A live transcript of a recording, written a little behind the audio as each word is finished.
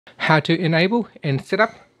how to enable and set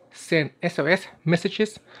up Send SOS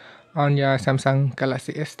Messages on your Samsung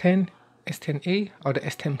Galaxy S10, S10e or the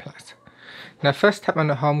S10 Plus. Now first tap on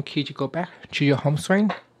the home key to go back to your home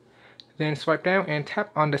screen. Then swipe down and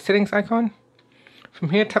tap on the settings icon. From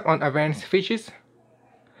here tap on advanced features.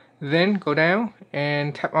 Then go down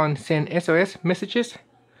and tap on Send SOS Messages.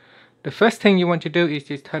 The first thing you want to do is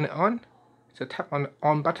just turn it on. So tap on the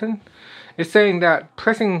on button. It's saying that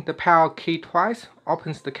pressing the power key twice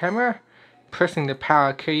opens the camera. Pressing the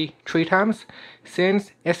power key 3 times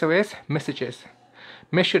sends SOS messages.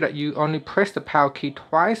 Make sure that you only press the power key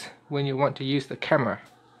twice when you want to use the camera.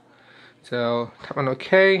 So tap on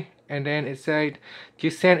OK, and then it said to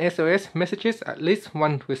send SOS messages, at least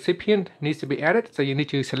one recipient needs to be added. So you need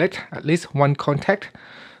to select at least one contact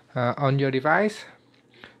on your device.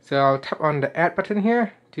 So I'll tap on the add button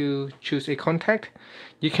here to choose a contact.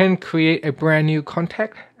 You can create a brand new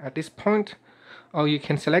contact at this point, or you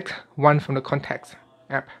can select one from the contacts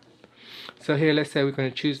app. So here let's say we're going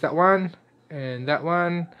to choose that one and that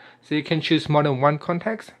one. So you can choose more than one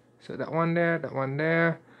contacts. So that one there, that one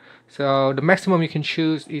there. So the maximum you can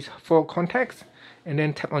choose is 4 contacts, and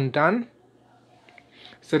then tap on done.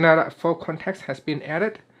 So now that 4 contacts has been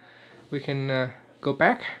added, we can go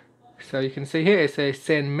back. So you can see here it says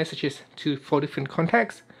send messages to 4 different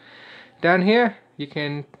contacts. Down here you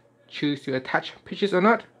can choose to attach pictures or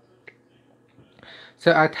not. So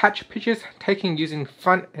I attach pictures taken using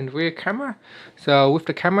front and rear camera. So with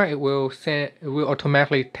the camera it will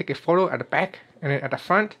automatically take a photo at the back and then at the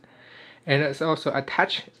front. And it's also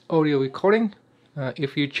attach audio recording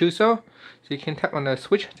if you choose so. So you can tap on the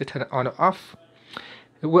switch to turn it on or off.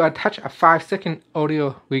 It will attach a 5-second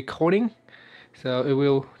audio recording. So it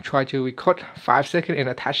will try to record 5 seconds and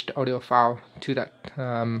attach the audio file to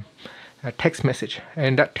that text message,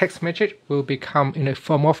 and that text message will become in a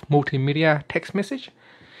form of multimedia text message.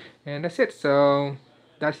 And that's it. So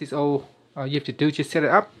that is all you have to do to set it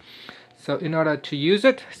up. So in order to use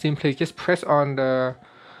it, simply just press on the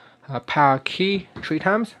power key 3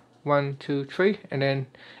 times, 1, 2, 3, and then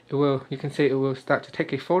it will, you can see it will start to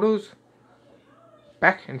take a photos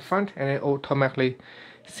back and front, and it automatically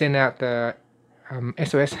send out the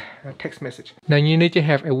SOS text message. Now you need to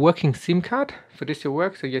have a working SIM card for this to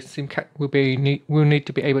work. So your SIM card will need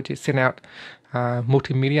to be able to send out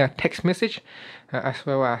multimedia text message, as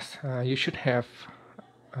well as you should have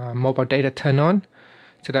mobile data turned on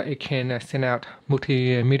so that it can send out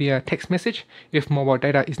multimedia text message. If mobile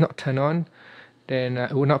data is not turned on, then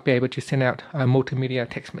it will not be able to send out a multimedia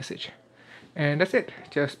text message. And that's it.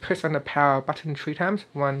 Just press on the power button 3 times,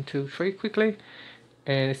 1, 2, 3 quickly.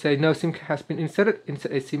 And it says no SIM card has been inserted.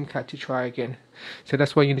 Insert a SIM card to try again. So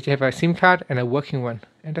that's why you need to have a SIM card and a working one.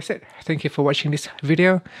 And that's it. Thank you for watching this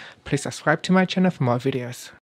video. Please subscribe to my channel for more videos.